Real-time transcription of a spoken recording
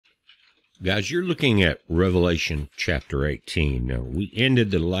Guys, you're looking at Revelation chapter 18. Now, we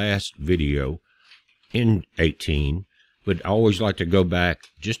ended the last video in 18, but I always like to go back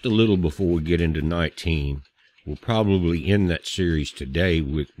just a little before we get into 19. We'll probably end that series today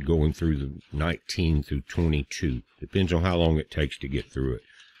with going through the 19 through 22. Depends on how long it takes to get through it.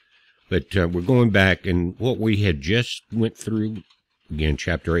 But we're going back, and what we had just went through, again,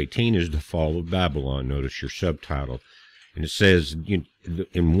 chapter 18 is the fall of Babylon. Notice your subtitle. And it says,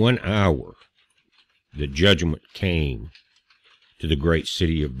 in 1 hour, the judgment came to the great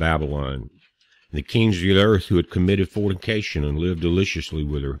city of Babylon. The kings of the earth who had committed fornication and lived deliciously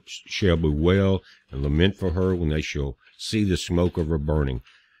with her shall bewail and lament for her when they shall see the smoke of her burning.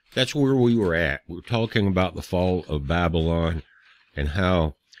 That's where we were at. We were talking about the fall of Babylon and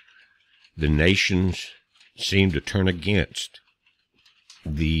how the nations seemed to turn against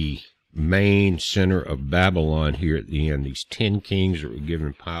the main center of Babylon here at the end. These 10 kings that were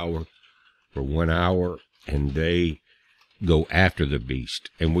given power for 1 hour, and they go after the beast.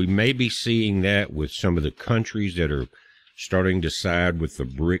 And we may be seeing that with some of the countries that are starting to side with the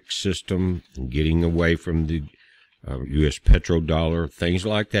BRIC system and getting away from the U.S. petrodollar, things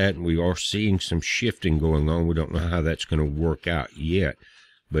like that. And we are seeing some shifting going on. We don't know how that's going to work out yet,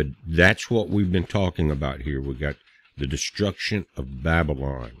 but that's what we've been talking about here. We got the destruction of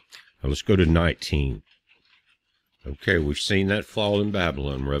Babylon. Now let's go to 19. Okay, we've seen that fall in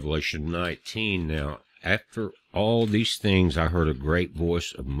Babylon, Revelation 19. Now, after all these things, I heard a great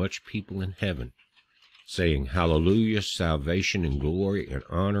voice of much people in heaven, saying, Hallelujah, salvation and glory and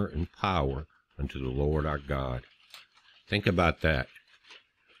honor and power unto the Lord our God. Think about that.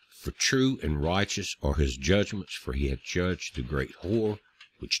 For true and righteous are his judgments, for he hath judged the great whore,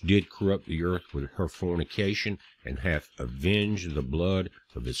 which did corrupt the earth with her fornication, and hath avenged the blood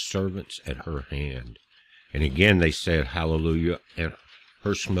of his servants at her hand. And again they said, Hallelujah, and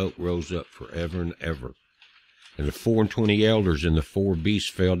her smoke rose up forever and ever. And the 24 elders and the 4 beasts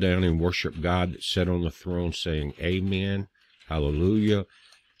fell down and worshipped God that sat on the throne, saying, Amen, Hallelujah.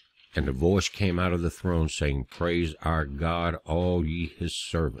 And the voice came out of the throne, saying, Praise our God, all ye his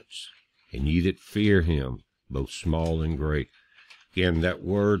servants, and ye that fear him, both small and great. Again, that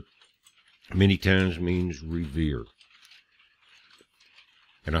word many times means revere.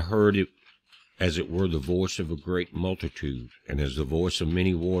 And I heard it as it were the voice of a great multitude, and as the voice of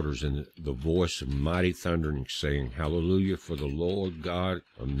many waters, and the voice of mighty thundering, saying, Hallelujah, for the Lord God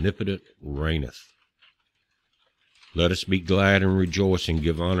omnipotent reigneth. Let us be glad and rejoice and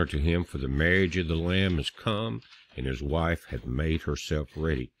give honor to him, for the marriage of the Lamb is come, and his wife hath made herself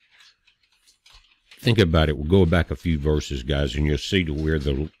ready. Think about it. We'll go back a few verses, guys, and you'll see to where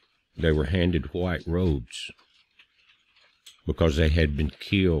they were handed white robes because they had been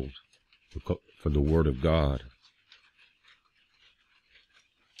killed for the word of God.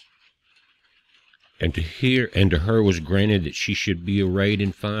 And to her was granted that she should be arrayed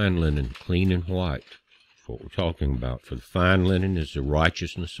in fine linen, clean and white. That's what we're talking about. For the fine linen is the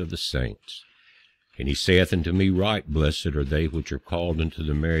righteousness of the saints. And he saith unto me, Right blessed are they which are called unto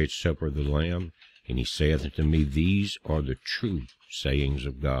the marriage supper of the Lamb. And he saith unto me, These are the true sayings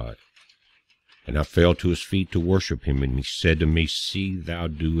of God. And I fell to his feet to worship him, and he said to me, See thou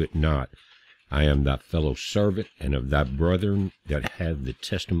do it not. I am thy fellow servant, and of thy brethren that have the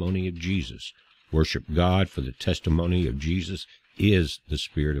testimony of Jesus. Worship God, for the testimony of Jesus is the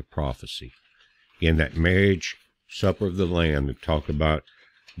spirit of prophecy. In that marriage supper of the Lamb, we talk about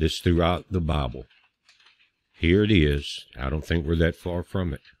this throughout the Bible. Here it is. I don't think we're that far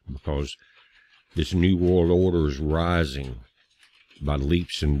from it, because this new world order is rising by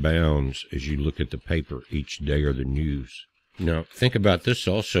leaps and bounds as you look at the paper each day or the news. Now, think about this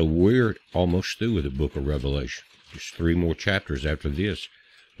also. We're almost through with the book of Revelation. Just 3 more chapters after this.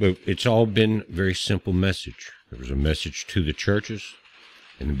 But it's all been a very simple message. There was a message to the churches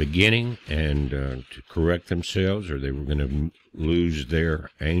in the beginning, and to correct themselves, or they were going to lose their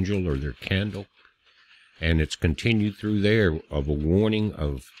angel or their candle. And it's continued through there of a warning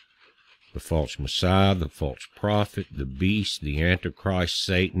of the false Messiah, the false prophet, the beast, the Antichrist,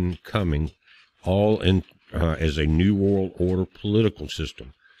 Satan coming, all in as a new world order political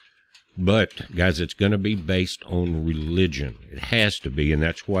system. But, guys, it's going to be based on religion. It has to be, and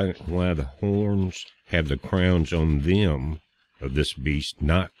that's why the horns have the crowns on them of this beast,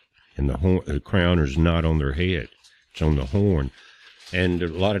 and the crown is not on their head. It's on the horn. And a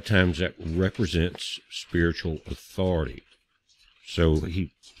lot of times that represents spiritual authority. So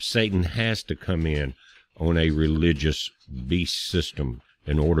Satan has to come in on a religious beast system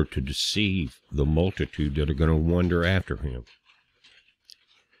in order to deceive the multitude that are going to wander after him.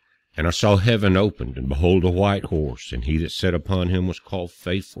 And I saw heaven opened, and behold a white horse, and he that sat upon him was called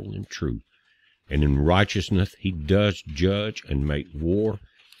Faithful and True. and in righteousness he does judge and make war.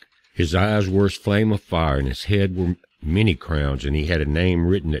 His eyes were as flame of fire, and his head were many crowns, and he had a name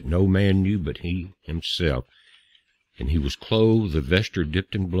written that no man knew but he himself. And he was clothed with a vesture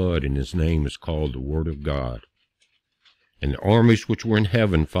dipped in blood, and his name is called the Word of God. And the armies which were in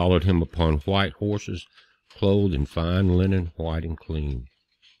heaven followed him upon white horses, clothed in fine linen, white and clean.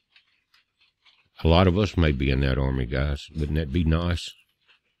 A lot of us may be in that army, guys. Wouldn't that be nice?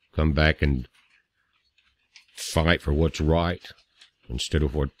 Come back and fight for what's right instead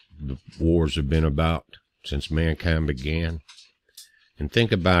of what the wars have been about since mankind began. And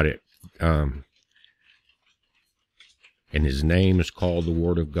think about it. And his name is called the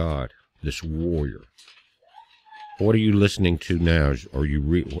Word of God, this warrior. What are you listening to now? As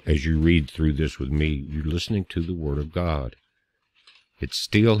you read through this with me, you're listening to the Word of God. It's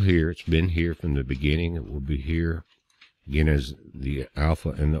still here. It's been here from the beginning. It will be here again as the Alpha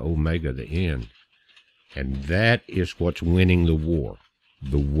and the Omega, the end. And that is what's winning the war,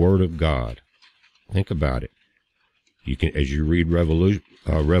 the Word of God. Think about it. You can, as you read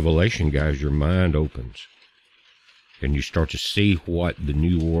Revelation, guys, your mind opens. And you start to see what the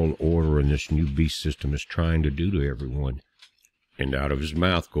New World Order and this new beast system is trying to do to everyone. And out of his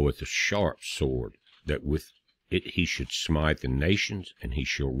mouth goeth a sharp sword, that with it he should smite the nations, and he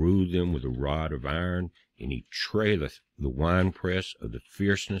shall rule them with a rod of iron, and he treadeth the winepress of the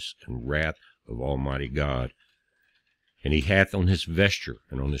fierceness and wrath of Almighty God. And he hath on his vesture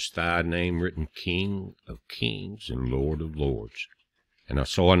and on his thigh name written, King of Kings and Lord of Lords. And I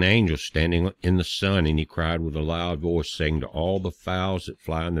saw an angel standing in the sun, and he cried with a loud voice, saying to all the fowls that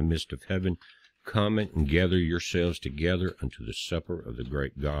fly in the midst of heaven, Come and gather yourselves together unto the supper of the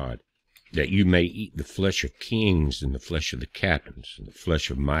great God, that you may eat the flesh of kings, and the flesh of the captains, and the flesh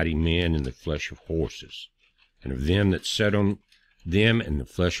of mighty men, and the flesh of horses, and of them that sat on them, and the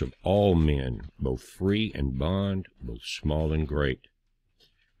flesh of all men, both free and bond, both small and great.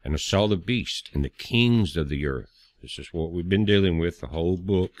 And I saw the beast and the kings of the earth. This is what we've been dealing with the whole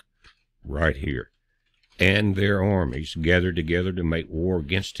book right here. And their armies gathered together to make war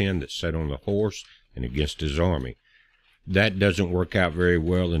against him that sat on the horse and against his army. That doesn't work out very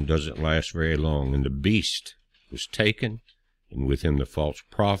well and doesn't last very long. And the beast was taken, and with him the false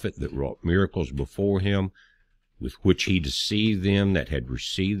prophet that wrought miracles before him, with which he deceived them that had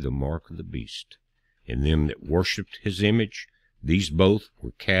received the mark of the beast. And them that worshipped his image, these both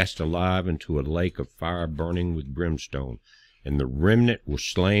were cast alive into a lake of fire burning with brimstone. And the remnant were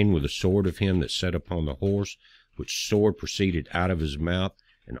slain with the sword of him that sat upon the horse, which sword proceeded out of his mouth,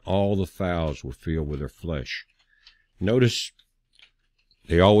 and all the fowls were filled with their flesh. Notice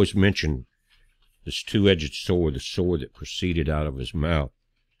they always mention this two-edged sword, the sword that proceeded out of his mouth.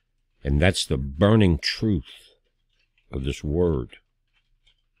 And that's the burning truth of this word.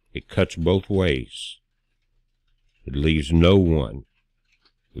 It cuts both ways. It leaves no one.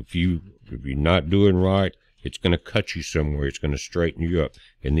 If you're not doing right, it's going to cut you somewhere. It's going to straighten you up.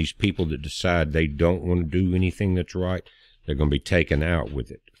 And these people that decide they don't want to do anything that's right, they're going to be taken out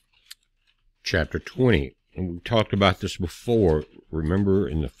with it. Chapter 20. And we talked about this before. Remember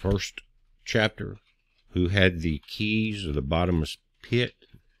in the first chapter, who had the keys of the bottomless pit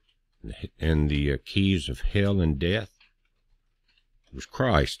and the keys of hell and death? It was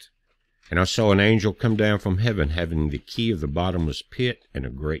Christ. And I saw an angel come down from heaven, having the key of the bottomless pit and a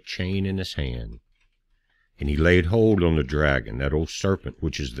great chain in his hand. And he laid hold on the dragon, that old serpent,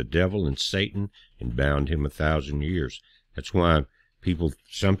 which is the devil and Satan, and bound him 1,000 years. That's why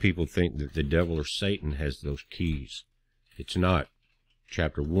some people think that the devil or Satan has those keys. It's not.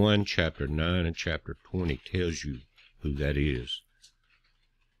 Chapter 1, chapter 9, and chapter 20 tells you who that is.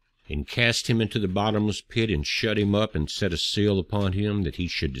 And cast him into the bottomless pit, and shut him up, and set a seal upon him, that he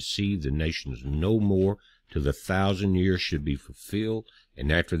should deceive the nations no more, till the 1,000 years should be fulfilled,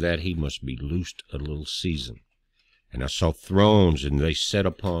 and after that he must be loosed a little season. And I saw thrones, and they sat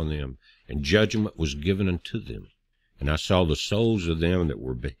upon them, and judgment was given unto them. And I saw the souls of them that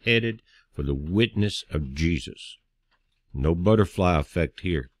were beheaded for the witness of Jesus. No butterfly effect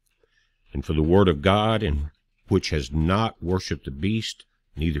here. And for the word of God, and which has not worshipped the beast,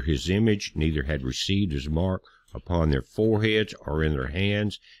 neither his image, neither had received his mark upon their foreheads or in their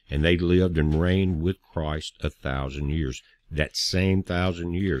hands, and they lived and reigned with Christ 1,000 years. That same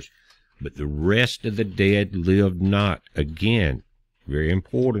 1,000 years. But the rest of the dead lived not again. Very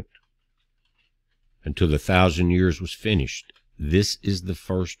important. Until the 1,000 years was finished. This is the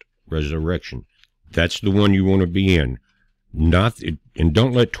first resurrection. That's the one you want to be in. And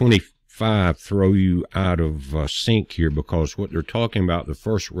don't let 25 throw you out of sync here, because what they're talking about, the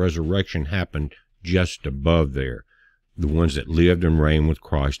first resurrection happened just above there. The ones that lived and reigned with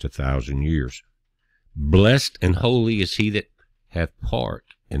Christ 1,000 years. Blessed and holy is he that hath part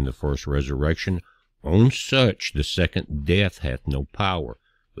in the first resurrection. On such the second death hath no power,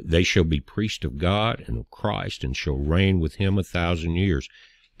 but they shall be priests of God and of Christ, and shall reign with him 1,000 years.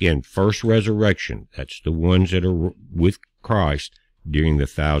 Again, first resurrection, that's the ones that are with Christ during the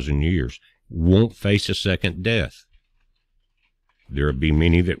 1,000 years, won't face a second death. There will be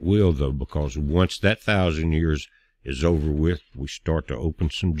many that will, though, because once that 1,000 years is over with, we start to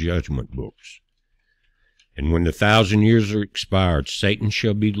open some judgment books. And when the 1,000 years are expired, Satan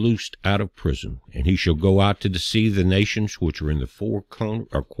shall be loosed out of prison, and he shall go out to deceive the nations which are in the four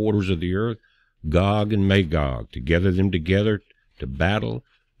quarters of the earth, Gog and Magog, to gather them together to battle,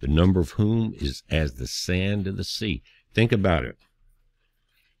 the number of whom is as the sand of the sea. Think about it.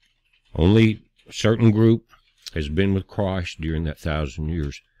 Only a certain group has been with Christ during that 1,000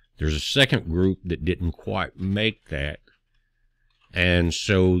 years. There's a second group that didn't quite make that, and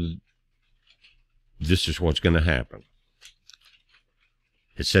so this is what's going to happen.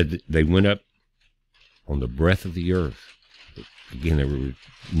 It said that they went up on the breadth of the earth. Again, their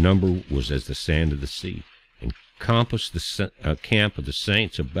number was as the sand of the sea, and compassed the camp of the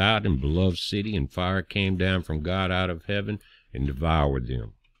saints about in beloved city, and fire came down from God out of heaven and devoured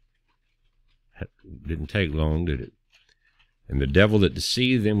them. It didn't take long, did it? And the devil that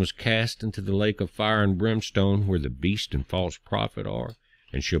deceived them was cast into the lake of fire and brimstone, where the beast and false prophet are,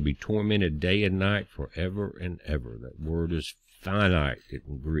 and shall be tormented day and night forever and ever. That word is finite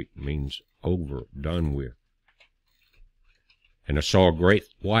in Greek, means over, done with. And I saw a great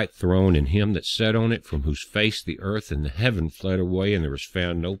white throne, and him that sat on it, from whose face the earth and the heaven fled away, and there was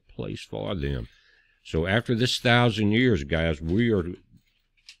found no place for them. So after this 1,000 years, guys, we are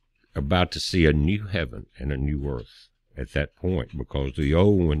about to see a new heaven and a new earth at that point, because the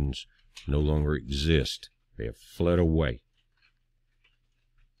old ones no longer exist. They have fled away.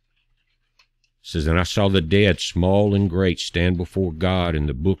 It says, and I saw the dead, small and great, stand before God, and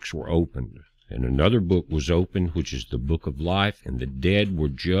the books were opened. And another book was opened, which is the book of life, and the dead were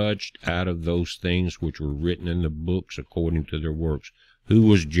judged out of those things which were written in the books according to their works. Who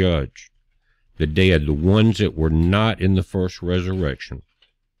was judged? The dead, the ones that were not in the first resurrection,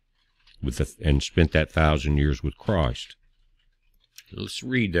 and spent that 1,000 years with Christ. Let's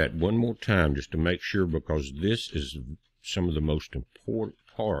read that one more time just to make sure, because this is some of the most important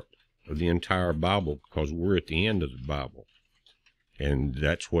part of the entire Bible, because we're at the end of the Bible, and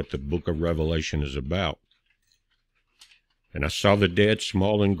that's what the book of Revelation is about. And I saw the dead,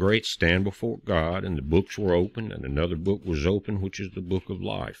 small and great, stand before God, and the books were opened, and another book was opened, which is the book of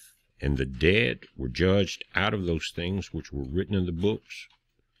life. And the dead were judged out of those things which were written in the books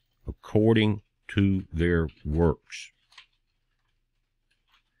according to their works.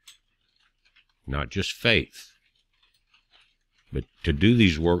 Not just faith, but to do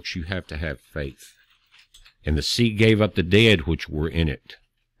these works you have to have faith. And the sea gave up the dead which were in it,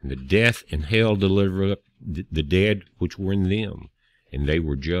 and the death and hell delivered up the dead which were in them, and they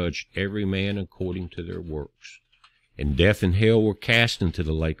were judged every man according to their works. And death and hell were cast into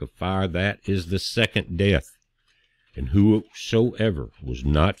the lake of fire. That is the second death. And whosoever was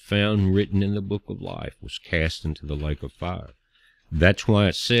not found written in the book of life was cast into the lake of fire. That's why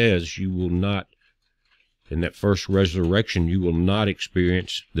it says you will not, in that first resurrection, you will not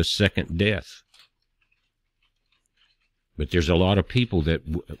experience the second death. But there's a lot of people that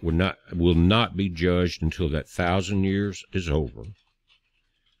will not be judged until that 1,000 years is over.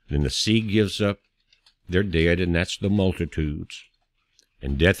 Then the sea gives up their dead, and that's the multitudes.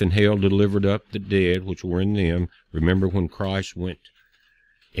 And death and hell delivered up the dead which were in them. Remember when Christ went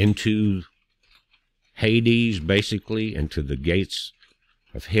into Hades, basically, into the gates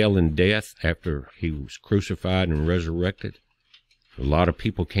of hell and death after he was crucified and resurrected? A lot of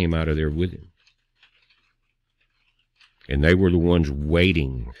people came out of there with him. And they were the ones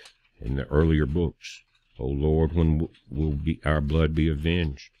waiting in the earlier books. Oh Lord, when will our blood be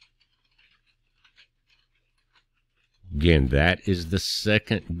avenged? Again, that is the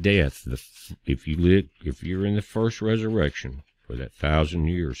second death. If you're in the first resurrection for that 1,000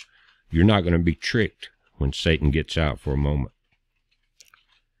 years, you're not going to be tricked when Satan gets out for a moment.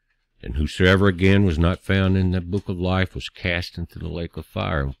 And whosoever again was not found in the book of life was cast into the lake of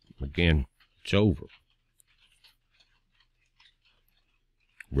fire. Again, it's over.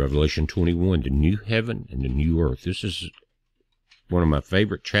 Revelation 21, the new heaven and the new earth. This is one of my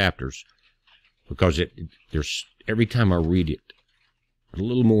favorite chapters, because there's every time I read it, a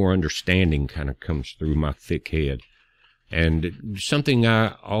little more understanding kind of comes through my thick head. And something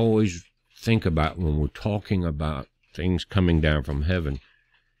I always think about when we're talking about things coming down from heaven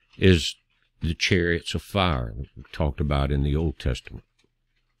is the chariots of fire that we talked about in the Old Testament.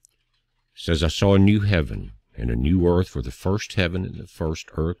 says, I saw a new heaven and a new earth, for the first heaven and the first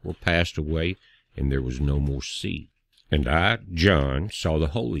earth were passed away, and there was no more sea. And I, John, saw the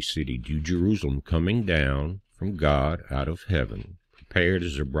holy city, New Jerusalem, coming down from God out of heaven, prepared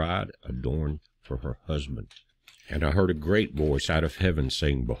as a bride adorned for her husband. And I heard a great voice out of heaven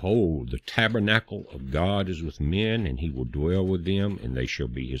saying, Behold, the tabernacle of God is with men, and he will dwell with them, and they shall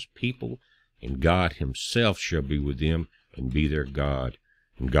be his people, and God himself shall be with them, and be their God.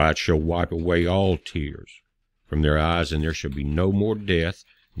 And God shall wipe away all tears from their eyes, and there shall be no more death,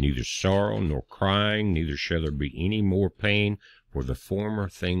 neither sorrow nor crying, neither shall there be any more pain, for the former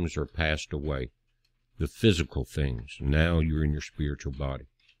things are passed away. The physical things. Now you're in your spiritual body.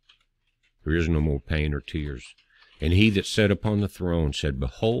 There is no more pain or tears. And he that sat upon the throne said,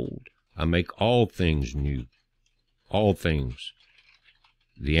 Behold, I make all things new. All things.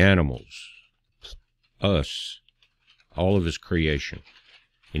 The animals, us, all of his creation.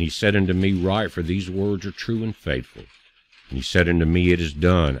 And he said unto me, Write, for these words are true and faithful. And he said unto me, It is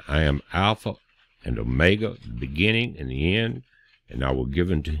done. I am Alpha and Omega, the beginning and the end. And I will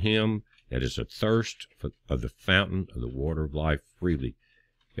give unto him that is athirst of the fountain of the water of life freely.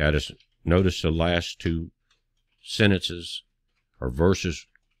 Notice the last two sentences or verses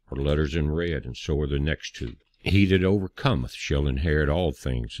are letters in red, and so are the next two. He that overcometh shall inherit all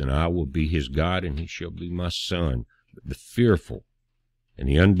things, and I will be his God, and he shall be my son. But the fearful, and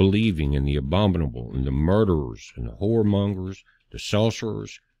the unbelieving, and the abominable, and the murderers, and the whoremongers, the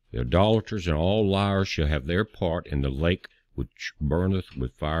sorcerers, the idolaters, and all liars shall have their part in the lake which burneth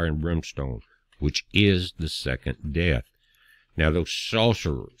with fire and brimstone, which is the second death. Now those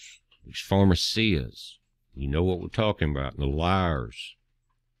sorcerers, these pharmacias, you know what we're talking about, the liars,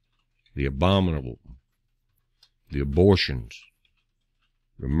 the abominable, the abortions,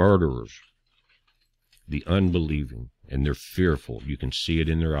 the murderers, the unbelieving, and they're fearful. You can see it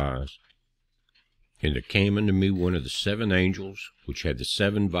in their eyes. And there came unto me one of the seven angels, which had the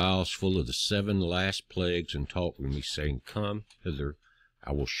seven vials full of the seven last plagues, and talked with me, saying, Come hither,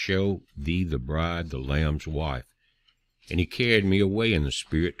 I will show thee the bride, the Lamb's wife. And he carried me away in the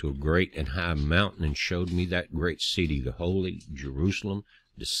Spirit to a great and high mountain, and showed me that great city, the holy Jerusalem,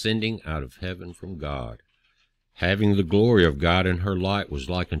 descending out of heaven from God, having the glory of God, and her light was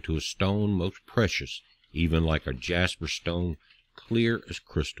like unto a stone most precious, even like a jasper stone, clear as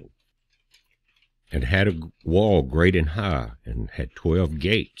crystal. And had a wall great and high, and had 12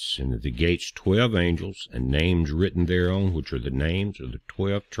 gates, and at the gates 12 angels, and names written thereon, which are the names of the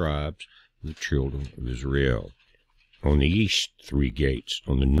 12 tribes of the children of Israel. On the east 3 gates,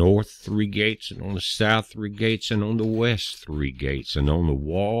 on the north 3 gates, and on the south 3 gates, and on the west 3 gates, and on the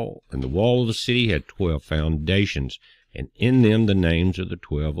wall of the city had 12 foundations, and in them the names of the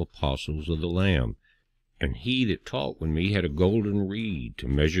 12 apostles of the Lamb. And he that talked with me had a golden reed to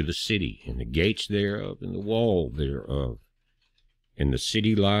measure the city, and the gates thereof, and the wall thereof. And the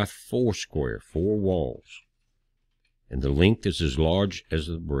city lieth 4 walls, and the length is as large as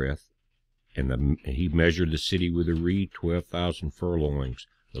the breadth. And he measured the city with a reed 12,000 furlongs.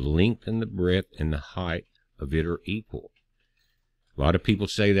 The length and the breadth and the height of it are equal. A lot of people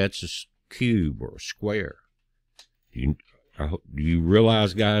say that's a cube or a square. Do you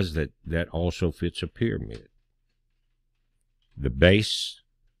realize, guys, that that also fits a pyramid? The base,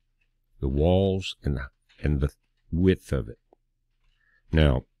 the walls, and the width of it.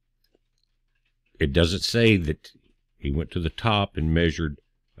 Now, it doesn't say that he went to the top and measured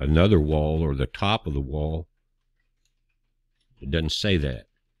another wall or the top of the wall. It doesn't say that.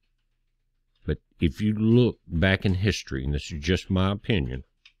 But if you look back in history, and this is just my opinion,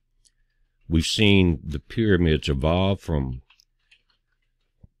 we've seen the pyramids evolve from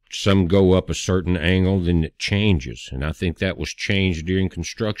some go up a certain angle, then it changes. And I think that was changed during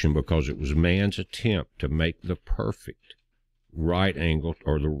construction because it was man's attempt to make the perfect right angle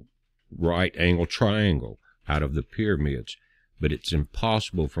or the right angle triangle out of the pyramids. But it's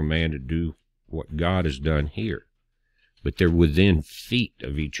impossible for man to do what God has done here. But they're within feet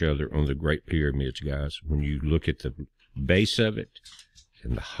of each other on the Great Pyramids, guys. When you look at the base of it,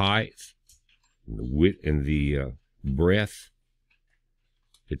 and the height, and the width, and the breadth,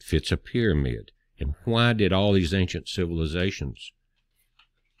 it fits a pyramid. And why did all these ancient civilizations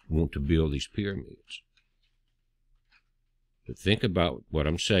want to build these pyramids? But think about what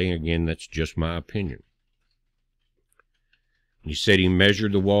I'm saying again. That's just my opinion. He said he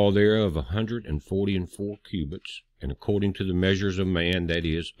measured the wall thereof 144 cubits, and according to the measures of man, that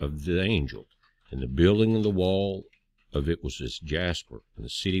is, of the angel. And the building of the wall of it was as jasper, and the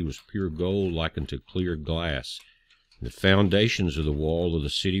city was pure gold like unto clear glass. And the foundations of the wall of the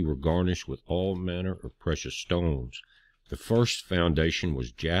city were garnished with all manner of precious stones. The first foundation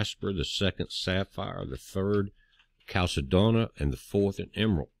was jasper, the second sapphire, the third chalcedony, and the fourth an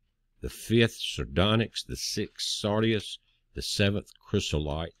emerald, the fifth sardonyx, the sixth sardius, the seventh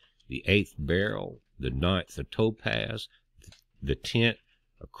chrysolite, the eighth beryl, the ninth a topaz, the 10th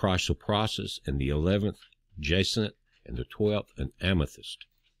a chrysoprasus, and the 11th jacinth, and the 12th an amethyst.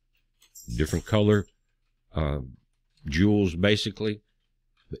 Different color jewels, basically.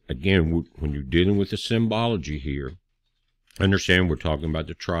 Again, when you're dealing with the symbology here, understand we're talking about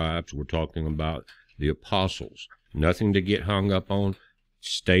the tribes, we're talking about the apostles. Nothing to get hung up on.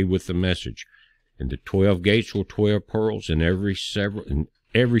 Stay with the message. And the 12 gates were 12 pearls, and every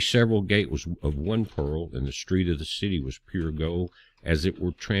several gate was of one pearl, and the street of the city was pure gold, as it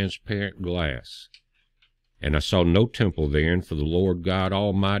were transparent glass. And I saw no temple therein, for the Lord God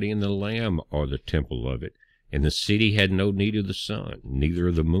Almighty and the Lamb are the temple of it. And the city had no need of the sun, neither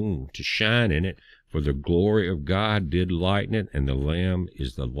of the moon, to shine in it, for the glory of God did lighten it, and the Lamb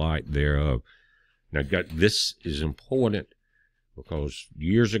is the light thereof. Now, this is important because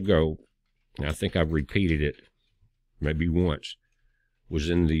years ago, and I think I've repeated it maybe once, was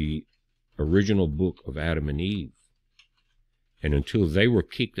in the original book of Adam and Eve. And until they were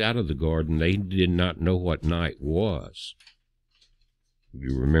kicked out of the garden, they did not know what night was.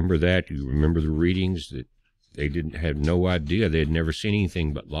 You remember that? You remember the readings that they didn't have no idea. They had never seen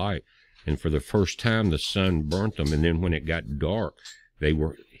anything but light. And for the first time, the sun burnt them. And then when it got dark, they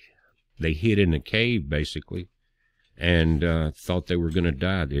hid in a cave, basically, and thought they were going to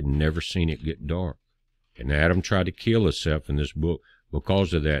die. They'd never seen it get dark. And Adam tried to kill himself in this book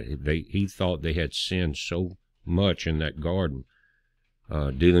because of that. He thought they had sinned so much in that garden,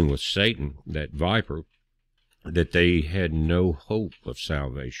 dealing with Satan, that viper, that they had no hope of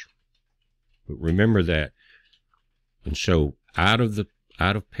salvation. But remember that. And so out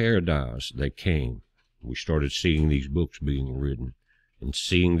of paradise they came. We started seeing these books being written and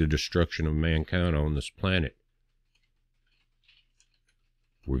seeing the destruction of mankind on this planet.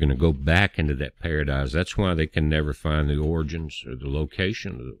 We're going to go back into that paradise. That's why they can never find the origins or the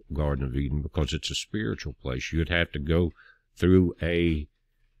location of the Garden of Eden, because it's a spiritual place. You'd have to go through a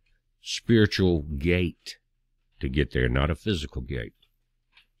spiritual gate to get there, not a physical gate.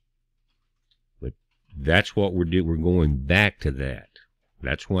 But that's what we're doing. We're going back to that.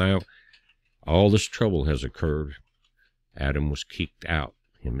 That's why all this trouble has occurred. Adam was kicked out,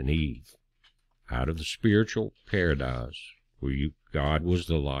 him and Eve, out of the spiritual paradise where God was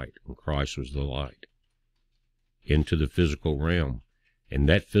the light and Christ was the light, into the physical realm. And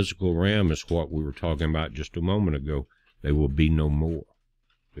that physical realm is what we were talking about just a moment ago. There will be no more.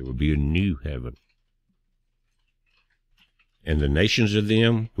 There will be a new heaven. And the nations of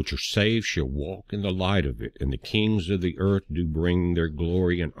them which are saved shall walk in the light of it, and the kings of the earth do bring their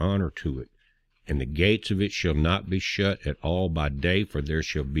glory and honor to it. And the gates of it shall not be shut at all by day, for there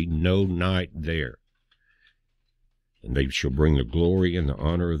shall be no night there. And they shall bring the glory and the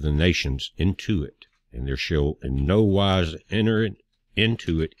honor of the nations into it, and there shall in no wise enter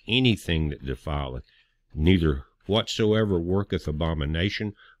into it anything that defileth, neither whatsoever worketh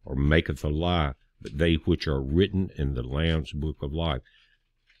abomination or maketh a lie, but they which are written in the Lamb's book of life.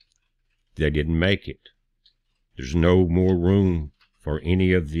 They didn't make it. There's no more room for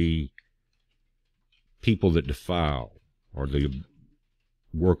any of the people that defile or the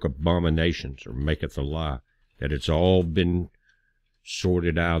work abominations or maketh a lie. That it's all been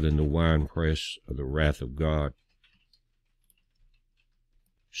sorted out in the winepress of the wrath of God.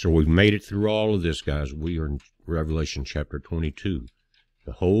 So we've made it through all of this, guys. We are in Revelation chapter 22.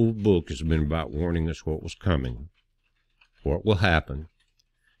 The whole book has been about warning us what was coming, what will happen.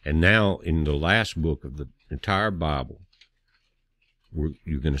 And now in the last book of the entire Bible,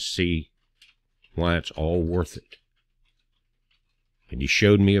 you're going to see why it's all worth it. And he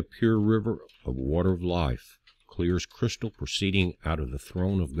showed me a pure river of water of life, clear as crystal, proceeding out of the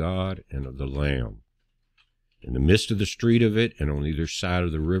throne of God and of the Lamb. In the midst of the street of it, and on either side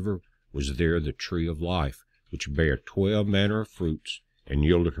of the river, was there the tree of life, which bare 12 manner of fruits, and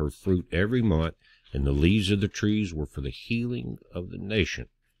yielded her fruit every month, and the leaves of the trees were for the healing of the nation.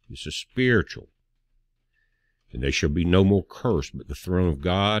 This is spiritual. And they shall be no more cursed, but the throne of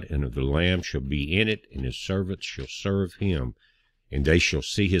God and of the Lamb shall be in it, and his servants shall serve him. And they shall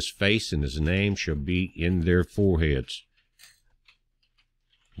see his face, and his name shall be in their foreheads.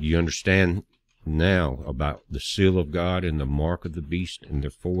 You understand now about the seal of God and the mark of the beast in their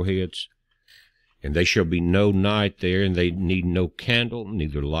foreheads? And there shall be no night there, and they need no candle,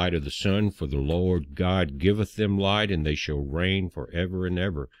 neither light of the sun, for the Lord God giveth them light, and they shall reign forever and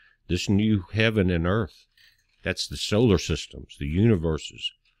ever. This new heaven and earth, that's the solar systems, the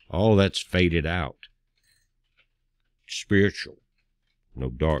universes, all that's faded out. spiritual, no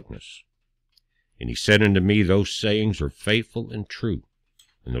darkness. And he said unto me, Those sayings are faithful and true.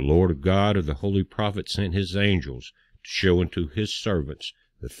 And the Lord God of the holy prophet sent his angels to show unto his servants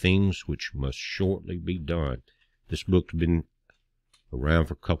the things which must shortly be done. This book's been around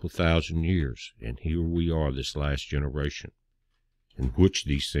for a couple thousand years, and here we are, this last generation, in which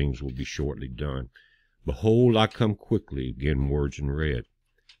these things will be shortly done. Behold, I come quickly, again words in red.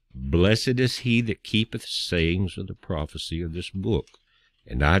 Blessed is he that keepeth the sayings of the prophecy of this book.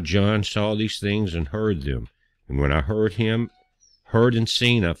 And I, John, saw these things and heard them. And when I heard and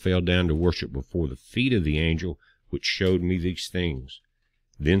seen, I fell down to worship before the feet of the angel which showed me these things.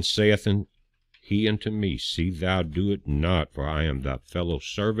 Then saith he unto me, See thou do it not, for I am thy fellow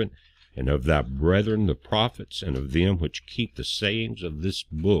servant, and of thy brethren the prophets, and of them which keep the sayings of this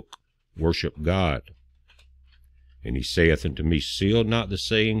book. Worship God. And he saith unto me, Seal not the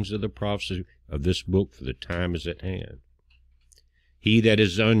sayings of the prophecy of this book, for the time is at hand. He that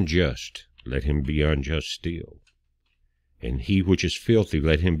is unjust, let him be unjust still. And he which is filthy,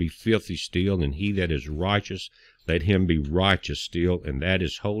 let him be filthy still. And he that is righteous, let him be righteous still. And that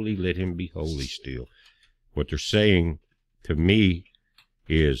is holy, let him be holy still. What they're saying to me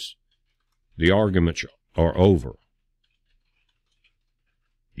is the arguments are over.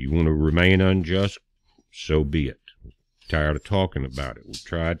 You want to remain unjust? So be it. Tired of talking about it. We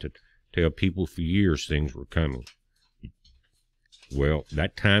tried to tell people for years things were coming. Well,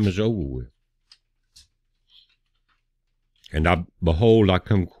 that time is over with. And behold, I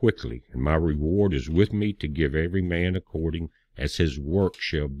come quickly, and my reward is with me to give every man according as his work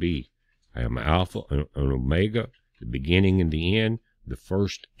shall be. I am Alpha and Omega, the beginning and the end, the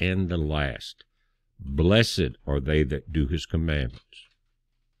first and the last. Blessed are they that do his commandments,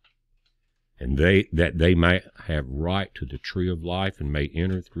 and that they may have right to the tree of life, and may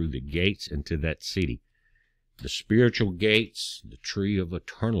enter through the gates into that city, the spiritual gates, the tree of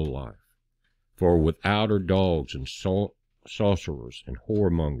eternal life. For without are dogs, and sorcerers, and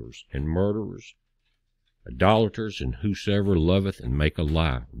whoremongers, and murderers, idolaters, and whosoever loveth and make a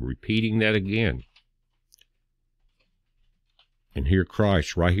lie. Repeating that again. And here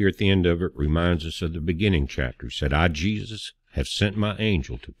Christ, right here at the end of it, reminds us of the beginning chapter. He said, I, Jesus, have sent my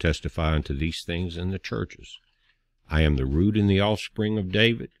angel to testify unto these things in the churches. I am the root and the offspring of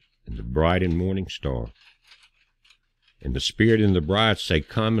David, and the bright and morning star. And the Spirit and the bride say,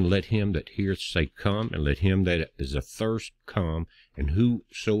 Come, and let him that heareth say, Come, and let him that is athirst come, and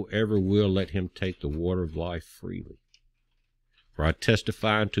whosoever will, let him take the water of life freely. For I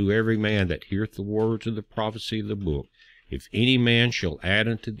testify unto every man that heareth the words of the prophecy of the book, if any man shall add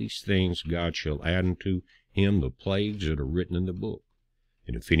unto these things, God shall add unto him the plagues that are written in the book.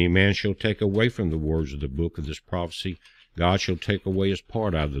 And if any man shall take away from the words of the book of this prophecy, God shall take away his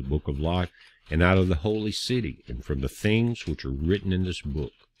part out of the book of life, and out of the holy city, and from the things which are written in this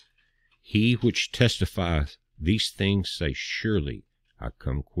book. He which testifieth these things say, Surely I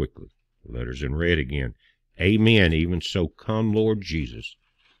come quickly. The letters in red again. Amen. Even so, come, Lord Jesus.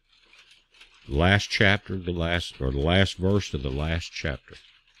 Last chapter, the last verse of the last chapter.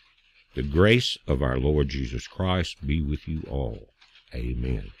 The grace of our Lord Jesus Christ be with you all.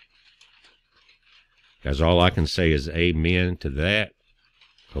 Amen. Guys, all I can say is amen to that.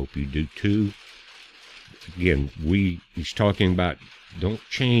 Hope you do too. Again, he's talking about don't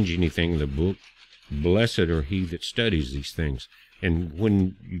change anything in the book. Blessed are he that studies these things. And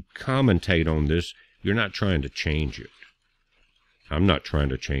when you commentate on this, you're not trying to change it. I'm not trying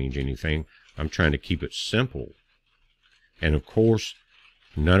to change anything. I'm trying to keep it simple. And of course,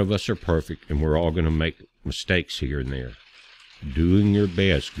 none of us are perfect, and we're all going to make mistakes here and there. Doing your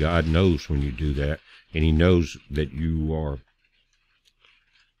best. God knows when you do that, and he knows that you are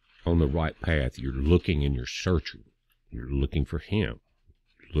on the right path. You're looking and you're searching. You're looking for him.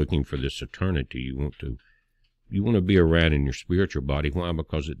 You're looking for this eternity. You want to be around in your spiritual body. Why?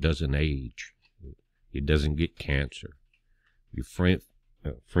 Because it doesn't age. It doesn't get cancer. Your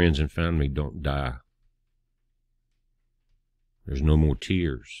friends and family don't die. There's no more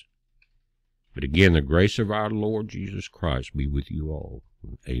tears. But again, the grace of our Lord Jesus Christ be with you all.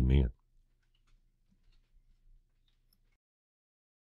 Amen.